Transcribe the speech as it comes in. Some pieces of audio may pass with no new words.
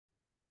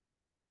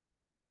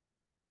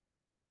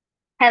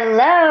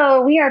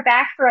Hello, we are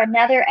back for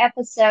another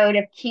episode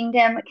of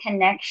Kingdom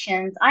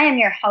Connections. I am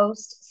your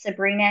host,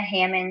 Sabrina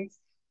Hammonds,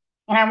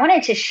 and I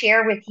wanted to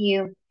share with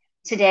you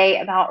today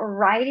about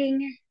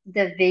writing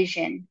the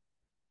vision.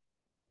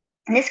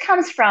 And this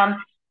comes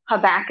from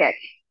Habakkuk,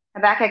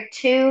 Habakkuk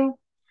 2,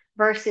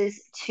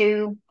 verses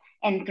 2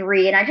 and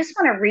 3. And I just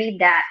want to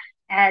read that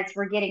as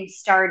we're getting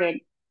started.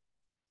 It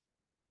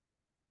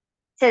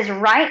says,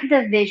 write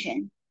the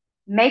vision,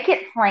 make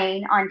it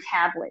plain on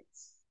tablets,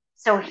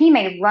 so he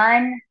may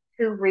run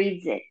who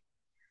reads it.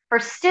 For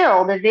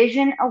still the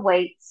vision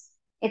awaits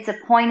its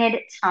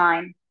appointed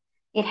time.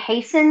 It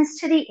hastens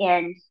to the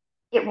end.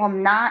 It will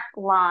not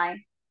lie.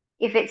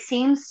 If it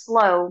seems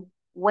slow,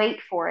 wait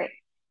for it.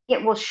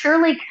 It will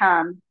surely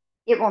come.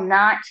 It will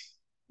not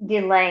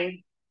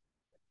delay.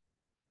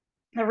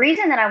 The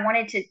reason that I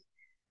wanted to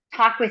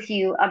talk with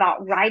you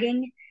about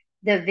writing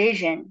the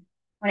vision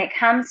when it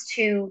comes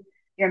to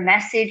your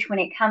message, when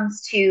it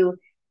comes to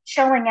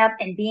showing up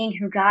and being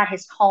who God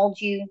has called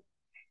you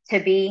to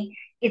be,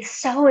 it's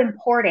so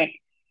important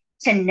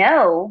to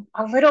know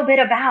a little bit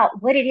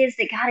about what it is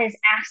that God is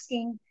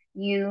asking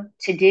you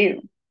to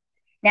do.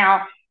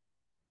 Now,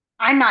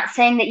 I'm not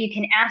saying that you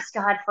can ask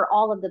God for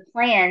all of the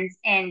plans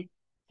and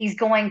He's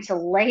going to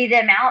lay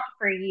them out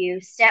for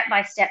you step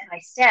by step by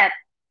step.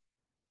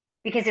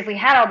 Because if we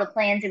had all the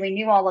plans and we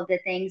knew all of the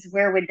things,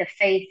 where would the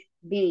faith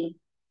be?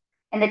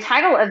 And the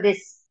title of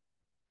this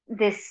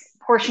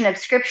portion of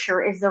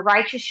scripture is The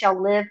Righteous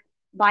Shall Live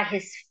by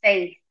His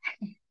Faith.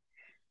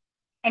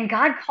 And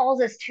God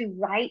calls us to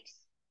write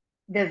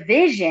the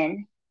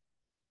vision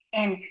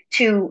and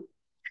to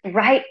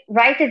write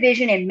the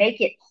vision and make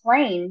it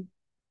plain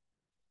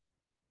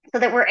so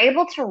that we're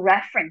able to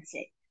reference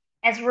it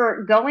as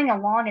we're going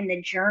along in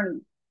the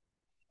journey.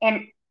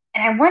 And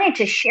and I wanted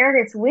to share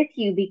this with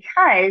you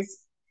because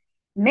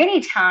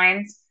many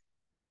times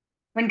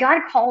when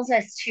God calls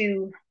us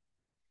to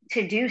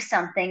do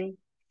something,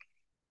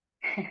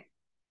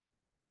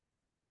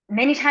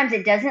 many times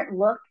it doesn't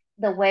look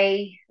the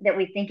way that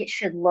we think it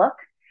should look,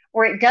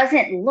 or it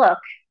doesn't look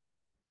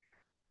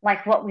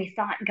like what we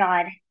thought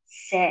God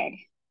said.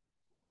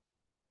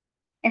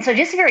 And so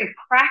just very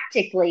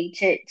practically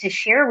to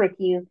share with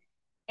you,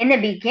 in the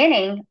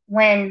beginning,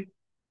 when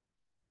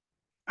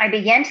I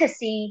began to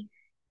see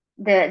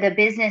the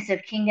business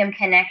of Kingdom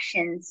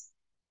Connections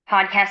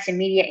podcast and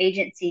media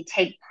agency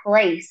take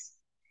place,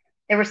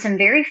 there were some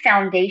very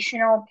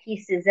foundational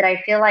pieces that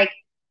I feel like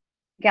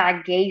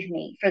God gave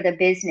me for the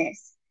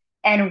business.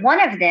 And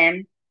one of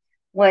them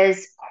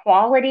was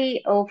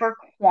quality over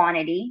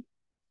quantity.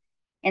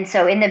 And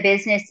so in the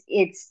business,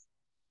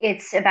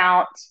 it's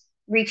about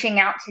reaching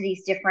out to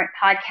these different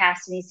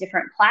podcasts and these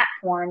different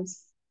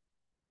platforms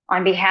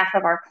on behalf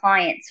of our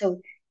clients. So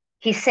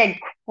he said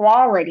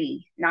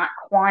quality, not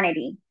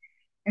quantity.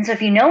 And so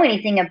if you know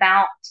anything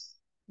about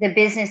the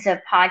business of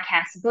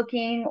podcast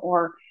booking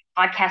or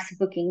podcast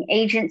booking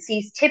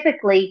agencies,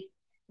 typically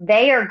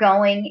they are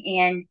going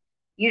and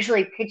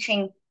usually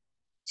pitching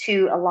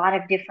to a lot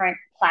of different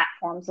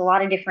platforms, a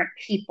lot of different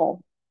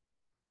people.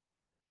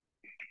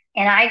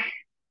 And I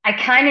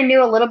kind of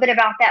knew a little bit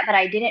about that, but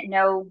I didn't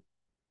know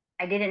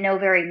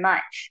very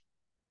much.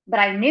 But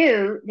I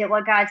knew that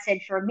what God said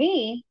for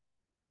me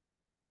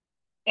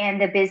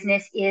and the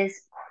business is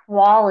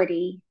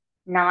quality,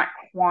 not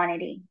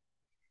quantity.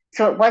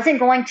 So it wasn't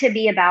going to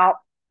be about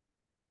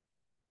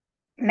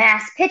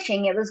mass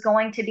pitching, it was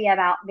going to be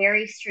about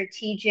very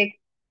strategic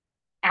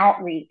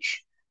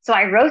outreach. So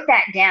I wrote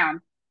that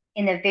down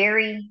in the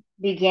very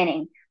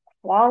beginning: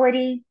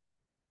 quality,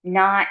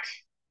 not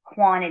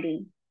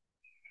quantity.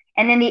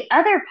 And then the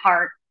other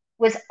part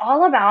was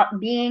all about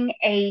being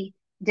a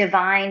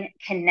divine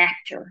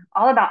connector,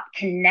 all about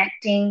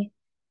connecting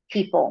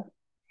people.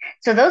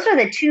 So those are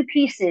the two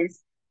pieces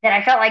that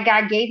I felt like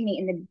God gave me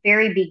in the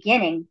very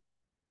beginning.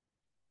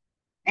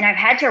 And I've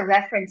had to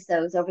reference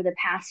those over the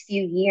past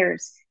few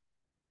years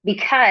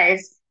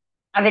because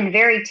I've been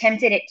very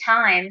tempted at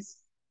times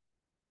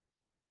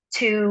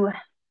to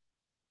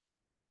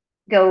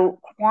go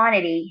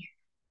quantity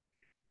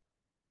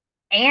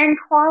and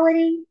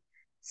quality.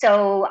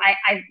 So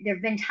there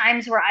have been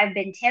times where I've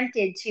been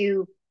tempted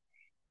to,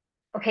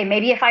 okay,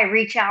 maybe if I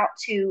reach out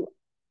to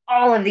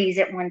all of these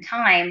at one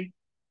time,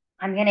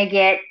 I'm going to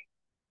get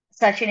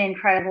such an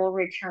incredible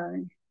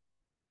return.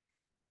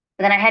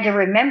 But then I had to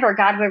remember,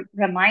 God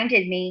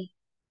reminded me,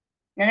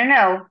 no, no,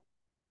 no.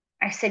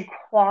 I said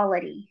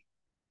quality,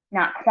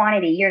 not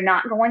quantity. You're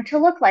not going to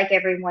look like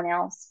everyone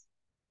else.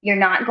 You're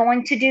not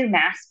going to do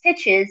mass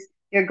pitches.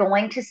 You're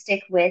going to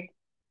stick with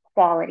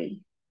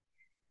quality.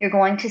 You're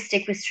going to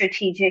stick with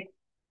strategic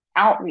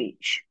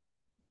outreach.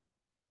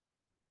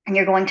 And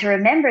you're going to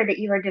remember that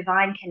you are a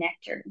divine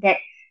connector, that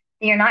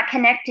you're not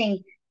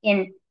connecting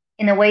in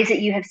in the ways that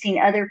you have seen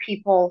other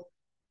people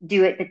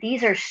do it, but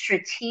these are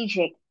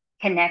strategic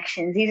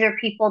connections. These are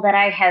people that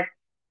I have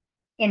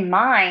in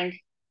mind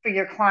for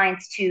your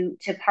clients to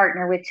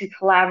partner with, to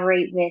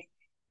collaborate with.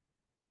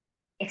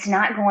 It's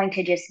not going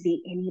to just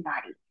be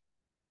anybody.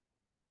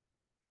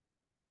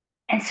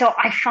 And so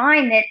I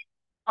find that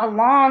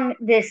along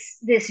this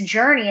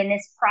journey and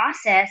this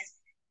process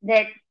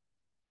that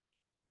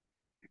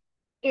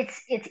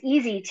it's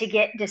easy to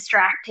get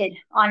distracted,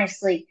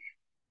 honestly,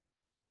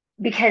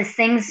 because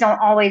things don't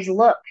always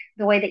look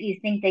the way that you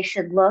think they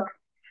should look,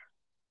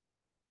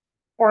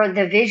 or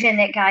the vision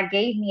that God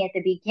gave me at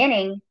the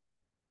beginning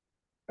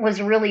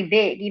was really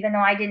big, even though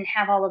I didn't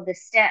have all of the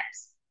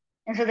steps.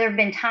 And so there have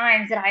been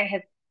times that I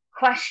have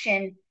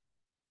questioned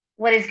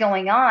what is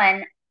going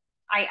on.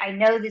 I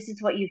know this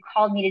is what you've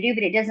called me to do,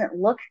 but it doesn't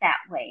look that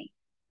way.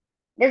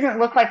 It doesn't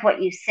look like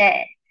what you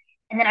said.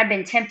 And then I've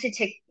been tempted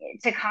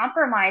to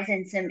compromise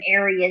in some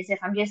areas, if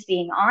I'm just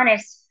being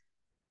honest,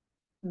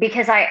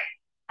 because I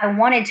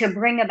wanted to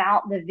bring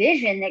about the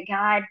vision that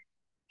God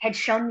had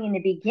shown me in the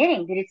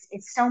beginning, that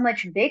it's so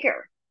much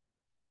bigger.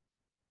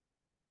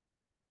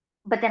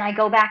 But then I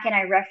go back and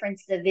I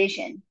reference the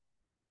vision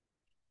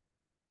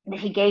that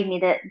he gave me,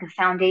 the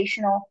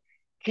foundational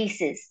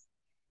pieces.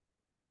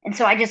 And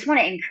so I just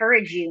want to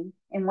encourage you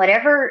in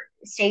whatever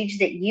stage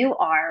that you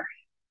are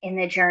in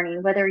the journey,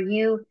 whether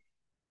you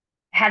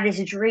have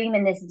this dream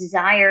and this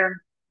desire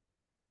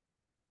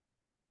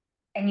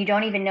and you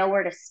don't even know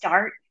where to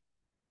start,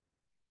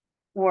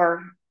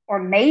 or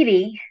or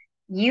maybe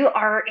you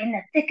are in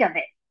the thick of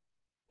it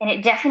and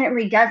it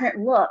definitely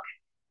doesn't look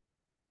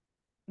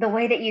the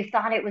way that you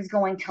thought it was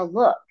going to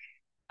look.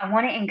 I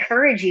want to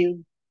encourage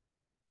you,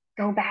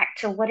 go back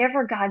to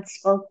whatever God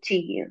spoke to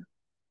you,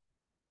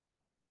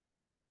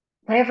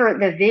 whatever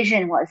the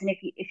vision was. And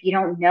if you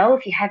don't know,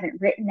 if you haven't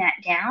written that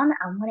down,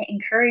 I want to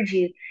encourage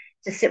you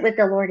to sit with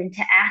the Lord and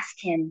to ask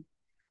him,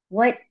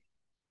 what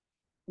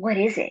what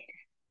is it?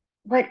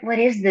 What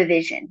is the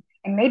vision?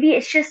 And maybe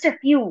it's just a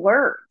few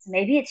words.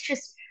 Maybe it's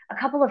just a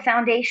couple of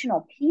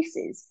foundational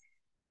pieces.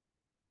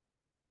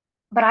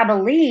 But I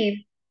believe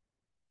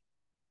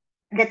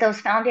that those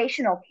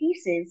foundational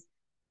pieces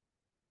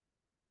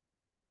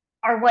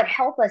are what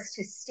help us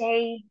to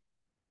stay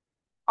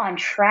on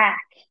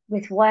track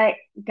with what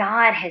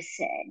God has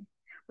said,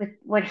 with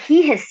what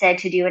he has said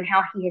to do and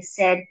how he has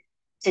said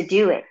to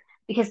do it.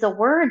 Because the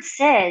word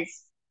says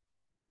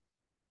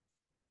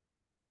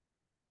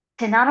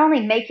to not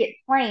only make it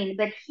plain,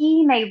 but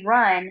he may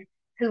run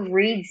who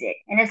reads it.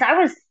 And as I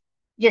was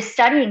just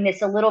studying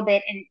this a little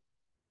bit and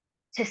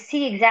to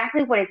see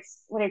exactly what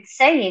it's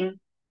saying,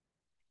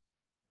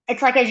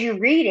 it's like as you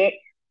read it,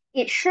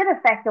 it should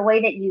affect the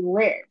way that you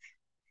live.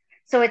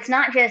 So it's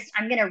not just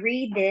I'm going to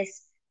read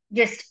this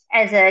just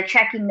as a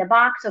checking the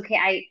box.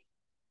 Okay,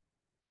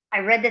 I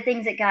read the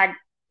things that God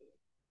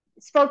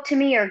spoke to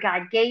me or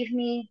God gave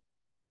me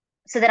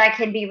so that I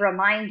can be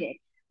reminded.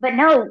 But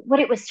no, what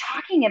it was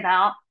talking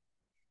about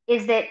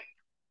is that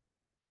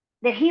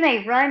he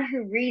may run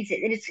who reads it.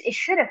 It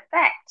should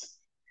affect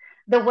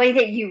the way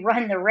that you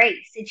run the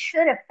race. It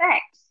should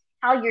affect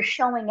how you're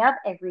showing up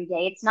every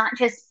day. It's not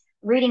just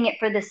reading it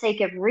for the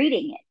sake of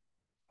reading it.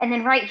 And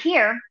then right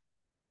here,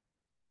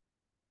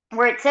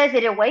 where it says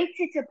it awaits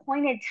its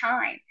appointed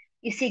time.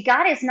 You see,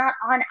 God is not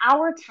on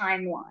our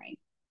timeline.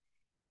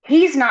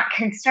 He's not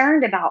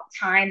concerned about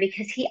time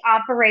because he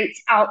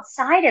operates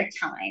outside of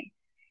time.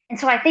 And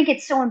so I think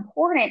it's so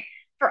important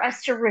for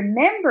us to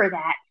remember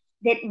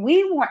that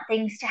we want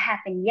things to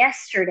happen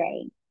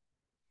yesterday,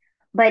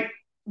 but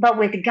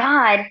with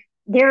God,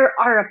 there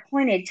are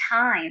appointed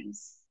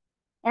times.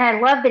 And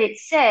I love that it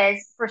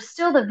says, for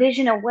still the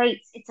vision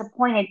awaits its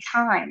appointed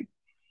time.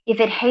 If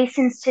it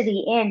hastens to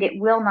the end, it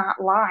will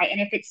not lie.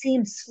 And if it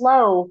seems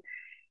slow,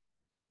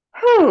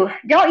 whew,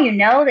 don't you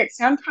know that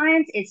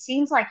sometimes it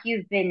seems like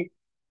you've been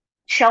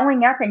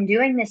showing up and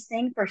doing this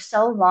thing for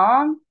so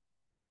long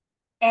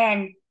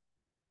and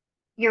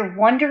you're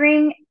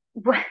wondering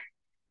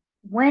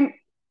when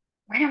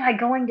when am I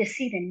going to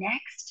see the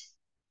next?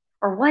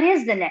 Or what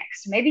is the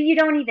next? Maybe you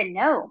don't even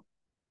know.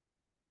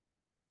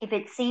 If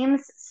it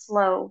seems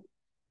slow,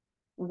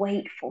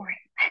 wait for it.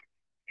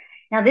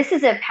 Now, this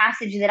is a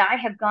passage that I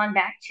have gone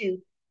back to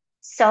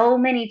so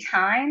many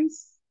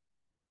times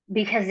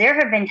because there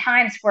have been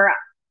times where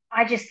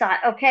I just thought,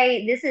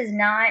 okay, this is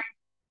not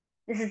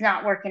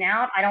working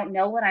out. I don't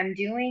know what I'm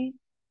doing.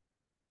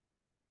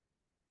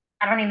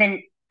 I don't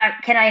even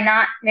can I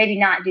not maybe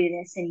not do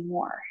this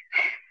anymore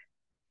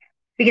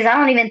because I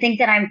don't even think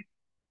that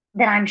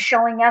I'm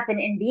showing up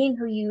and being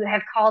who you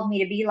have called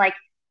me to be, like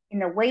in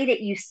the way that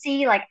you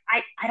see. Like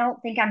I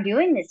don't think I'm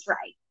doing this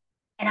right.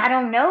 And I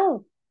don't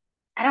know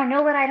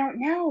what I don't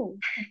know.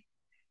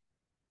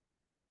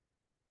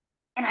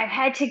 And I've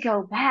had to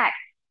go back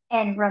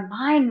and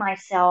remind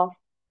myself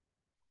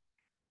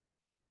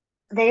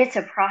that it's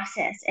a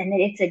process and that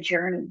it's a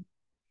journey.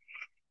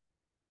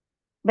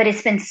 But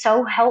it's been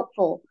so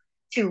helpful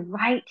to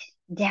write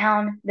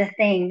down the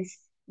things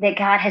that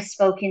God has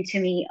spoken to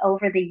me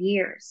over the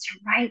years, to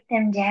write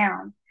them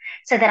down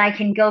so that I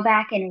can go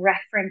back and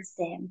reference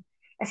them,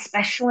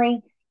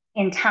 especially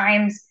in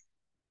times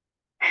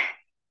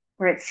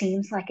where it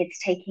seems like it's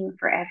taking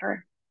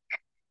forever.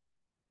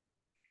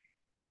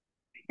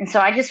 And so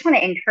I just want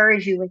to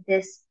encourage you with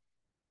this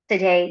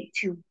today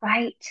to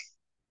write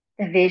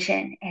the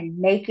vision and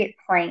make it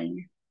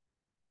plain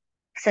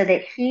so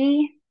that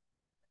He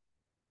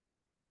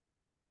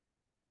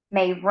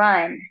may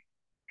run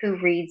who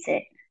reads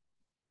it.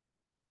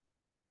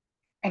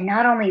 And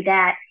not only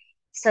that,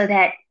 so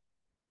that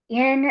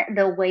in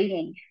the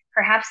waiting,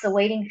 perhaps the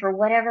waiting for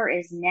whatever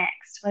is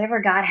next, whatever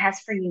God has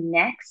for you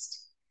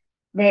next,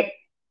 that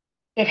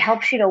it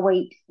helps you to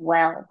wait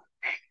well,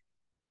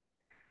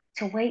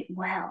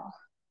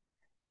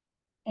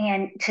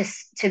 and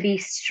to be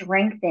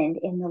strengthened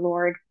in the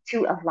Lord,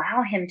 to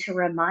allow Him to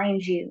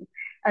remind you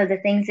of the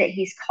things that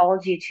He's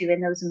called you to in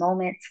those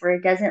moments where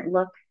it doesn't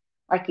look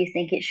like you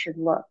think it should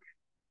look.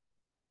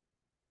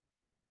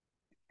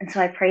 And so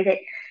I pray that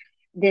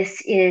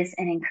this is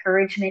an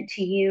encouragement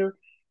to you,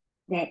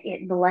 that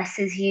it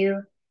blesses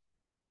you,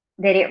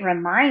 that it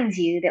reminds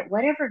you that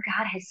whatever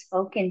God has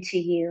spoken to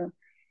you,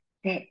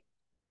 that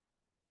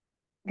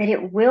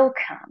it will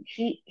come.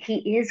 He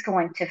is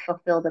going to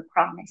fulfill the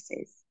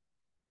promises,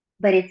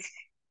 but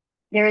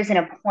there is an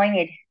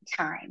appointed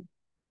time.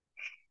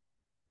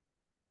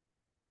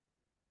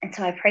 And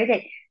so I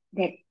pray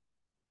that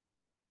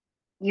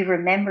you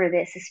remember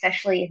this,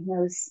 especially in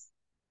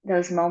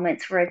those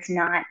moments where it's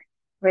not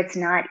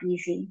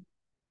easy.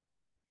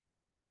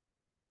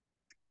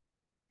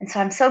 And so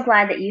I'm so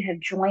glad that you have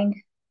joined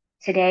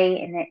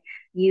today and that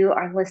you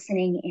are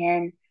listening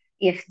in.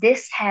 If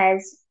this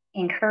has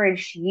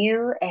encouraged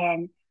you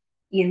and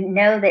you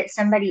know that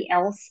somebody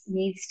else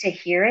needs to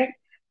hear it,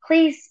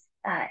 please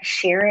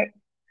share it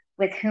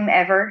with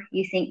whomever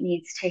you think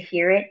needs to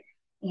hear it,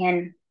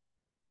 and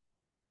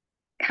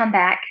come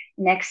back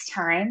next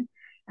time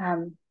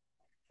um,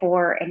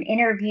 for an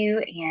interview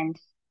and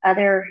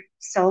other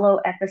solo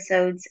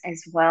episodes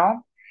as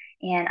well.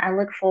 And I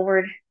look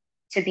forward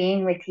to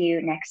being with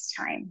you next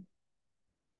time.